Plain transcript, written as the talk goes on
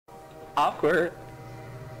Awkward.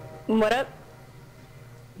 What up?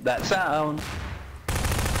 That sound.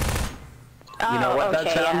 Oh, You know what okay,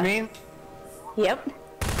 that sound yeah. means? Yep.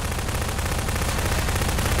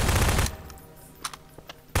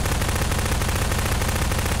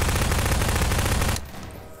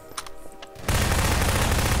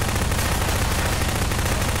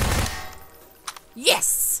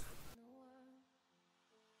 Yes!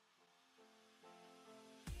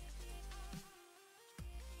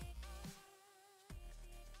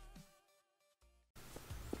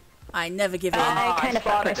 I never give in. I kind I of fucked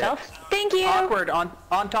spotted it. myself. Thank you! Awkward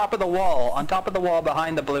on top of the wall. On top of the wall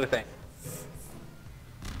behind the blue thing.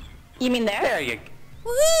 You mean there? There you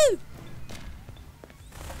Woohoo!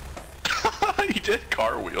 He did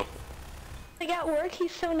cartwheel. Like at work,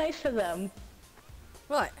 he's so nice to them.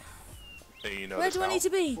 Right. Hey, you know Where this do I now? need to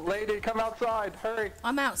be? Lady, come outside. Hurry.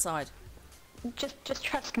 I'm outside. Just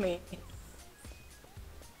trust me.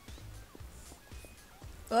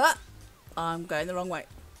 I'm going the wrong way.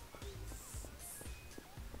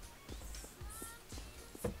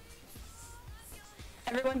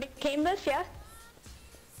 Everyone became this, yeah?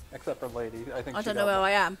 Except for Lady. I think I she don't know got where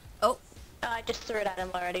I am. Oh. I just threw it at him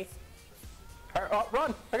already. Oh,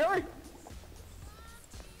 run! Hurry!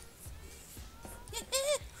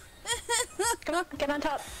 Come on, get on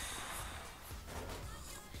top.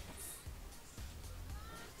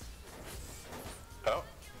 Oh.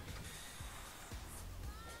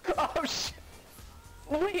 Oh shit!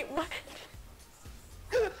 Wait, what?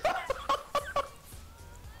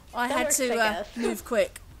 I That had works, I to guess. move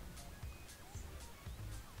quick.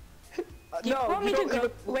 You No, want me you to don't go-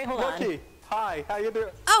 even... wait, hold on. Lucky. Hi, how you doing?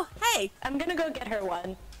 Oh, hey! I'm gonna go get her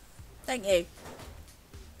one. Thank you.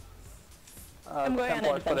 I'm going on an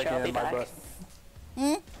Templars putting adventure, I'll it be in my back. butt.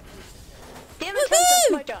 Hmm? Damn it, Tim,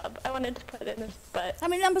 that's my job. I wanted to put it in his butt. How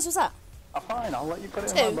many numbers was that? Oh, fine, I'll let you put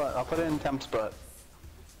it in Two. my butt. I'll put it in Temp's butt.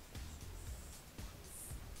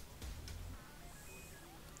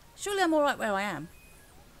 Surely I'm alright where I am.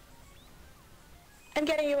 I'm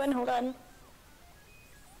getting you in, hold on.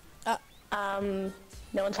 Uh,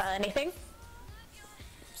 No one saw anything?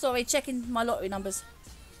 sorry, checking my lottery numbers.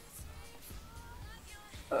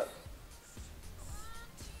 I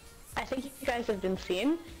think you guys have been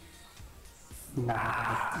seen. Nah.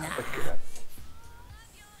 Nah. Okay.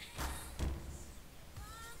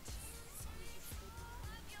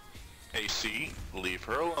 AC, leave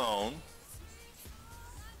her alone.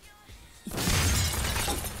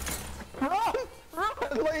 Run!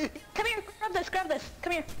 Run, Lady! Come here, grab this,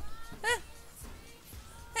 come here.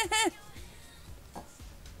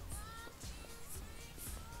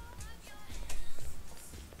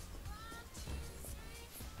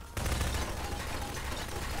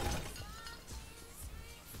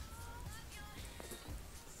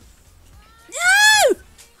 No!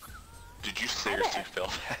 Did you seriously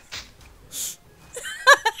fail that?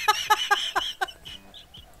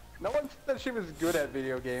 No one said she was good at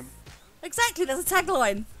video game. Exactly, that's a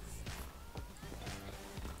tagline.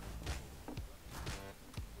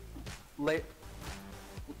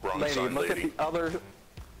 Wrong Lady, side, look lady. at the other...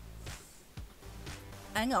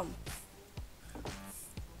 Hang on.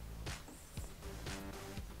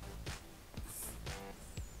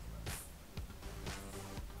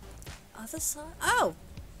 Other side? Oh!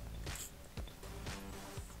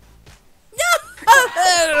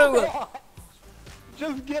 No!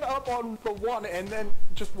 Just get up on the one and then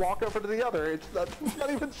just walk over to the other. It's not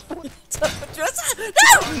even split.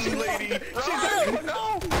 No! Lady!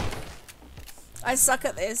 No! I suck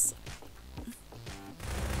at this.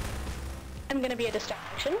 I'm gonna be a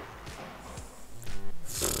distraction.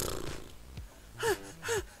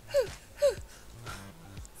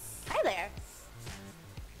 Hi there.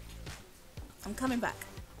 I'm coming back.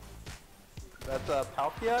 That's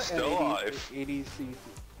Palkia Still and alive. 80 CC.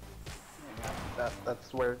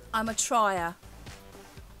 That's where... I'm a trier.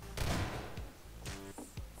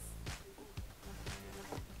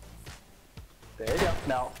 There you go.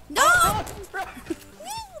 Now, No!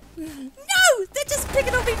 No! They're just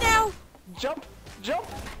picking on me now! jump! Jump!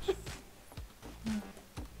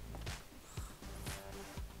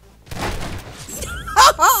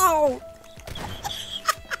 Oh!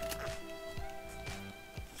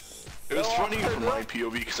 It was funny from my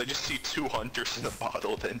POV because I just see two hunters in the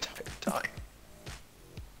bottle the entire time.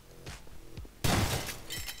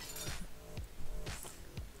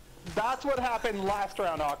 That's what happened last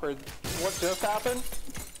round, Awkward. What just happened?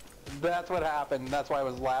 That's what happened. That's why I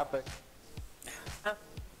was laughing.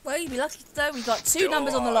 Well, you'd be lucky to know we got two Still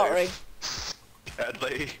numbers on the alive. lottery.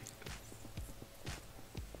 Sadly.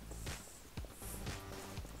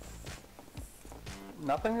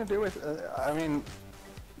 Nothing to do with... I mean...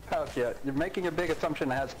 house yet. You're making a big assumption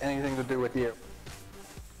that has anything to do with you.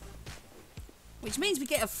 Which means we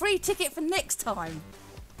get a free ticket for next time.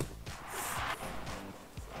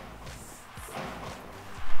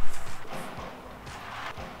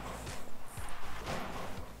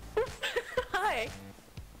 Hi.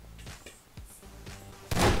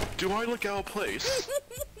 Do I look out of place?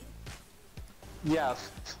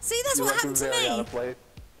 Yes. See, that's You what look happened to very out me. of place.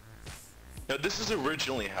 Now, this is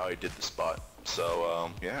originally how I did the spot.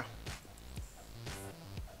 So, yeah.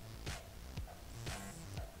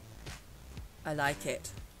 I like it.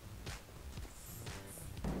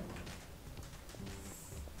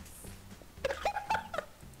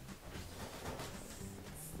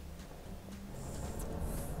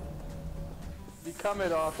 Become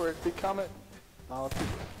it, awkward. Become it. Oh,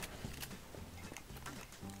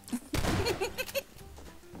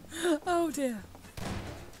 Oh dear.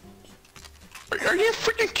 Are you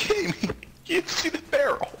freaking kidding me? You didn't see the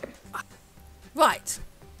barrel. Right.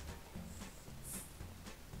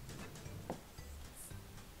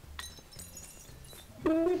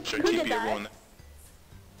 Should I Who TP did that? everyone?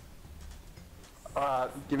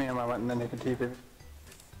 give me a moment and then you can TP.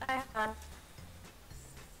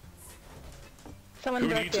 Someone Who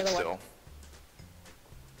broke needs the it other still? one.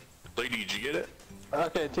 Lady, did you get it?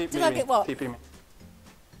 Okay, TP Did me. I get what? TP me.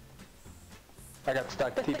 I got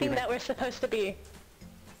stuck. The TP thing me. that we're supposed to be.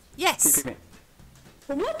 Yes. TP me.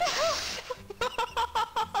 What the hell?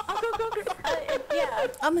 I'll go. Yeah.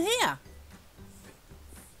 I'm here.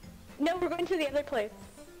 No, we're going to the other place.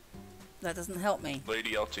 That doesn't help me.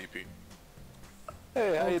 Lady, I'll TP.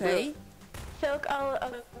 Hey, how you Okay. doing? Silk,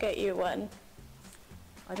 I'll get you one.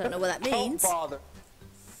 I don't know what that Don't means. bother.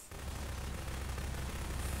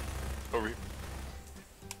 Over here.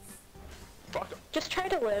 Fuck 'em. Just try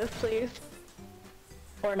to live, please.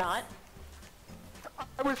 Or not.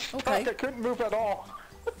 I was stuck. Okay. I couldn't move at all.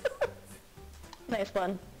 Nice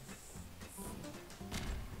one.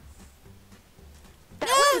 That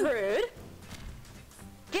No! was rude.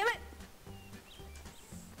 Damn it!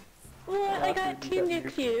 Well, I got two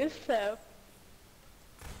nukes used, so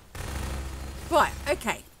Right,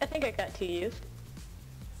 okay. I think I got two used.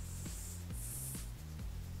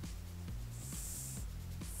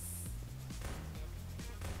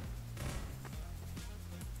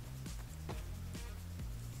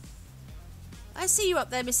 I see you up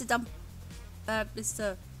there, Mr.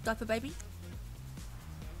 Mr. Diaper Baby.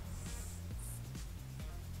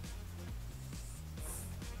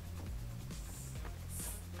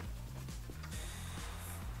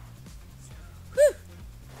 Whew.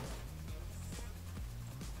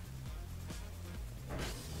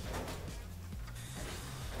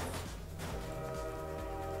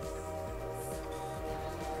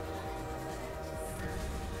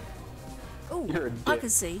 Ooh, You're a I dick. can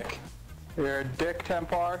see. You're a dick,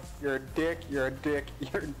 Templar. You're a dick. You're a dick.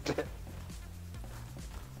 You're a dick.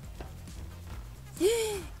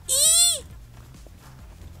 Eee!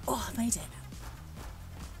 Oh, I made it.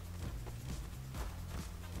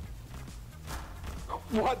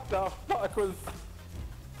 What the fuck was...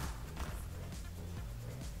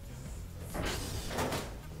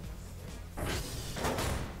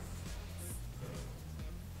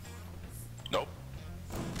 Nope.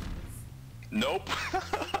 Nope.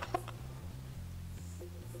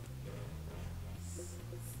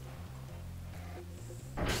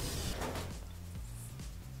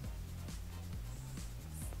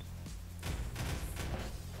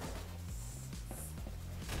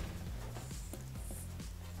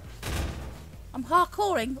 I'm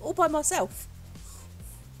hardcoring all by myself.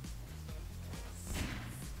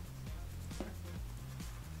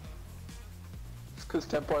 It's because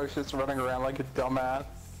Templar's just running around like a dumbass.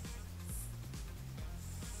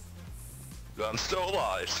 I'm still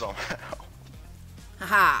alive somehow.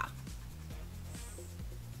 Haha.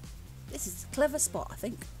 This is a clever spot, I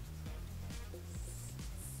think.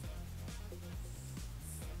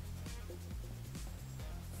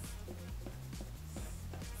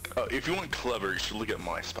 If you want clever, you should look at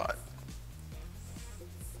my spot.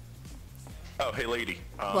 Oh, hey lady.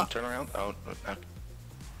 What? Turn around. Oh,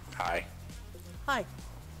 hi. Hi.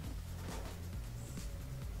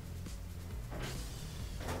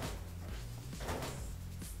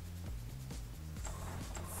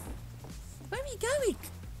 Where are you going?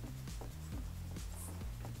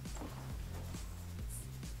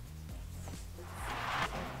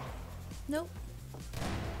 Nope.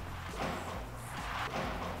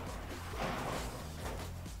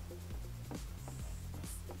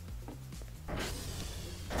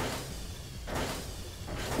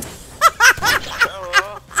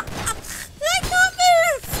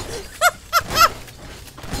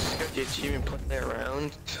 Got the achievement playing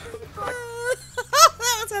around.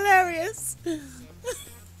 That was hilarious.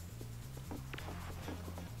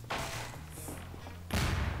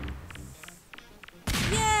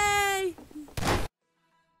 Yay!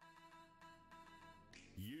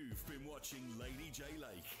 You've been watching Lady J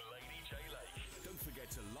Lake. Don't forget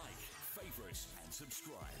to like, favourite and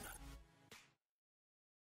subscribe.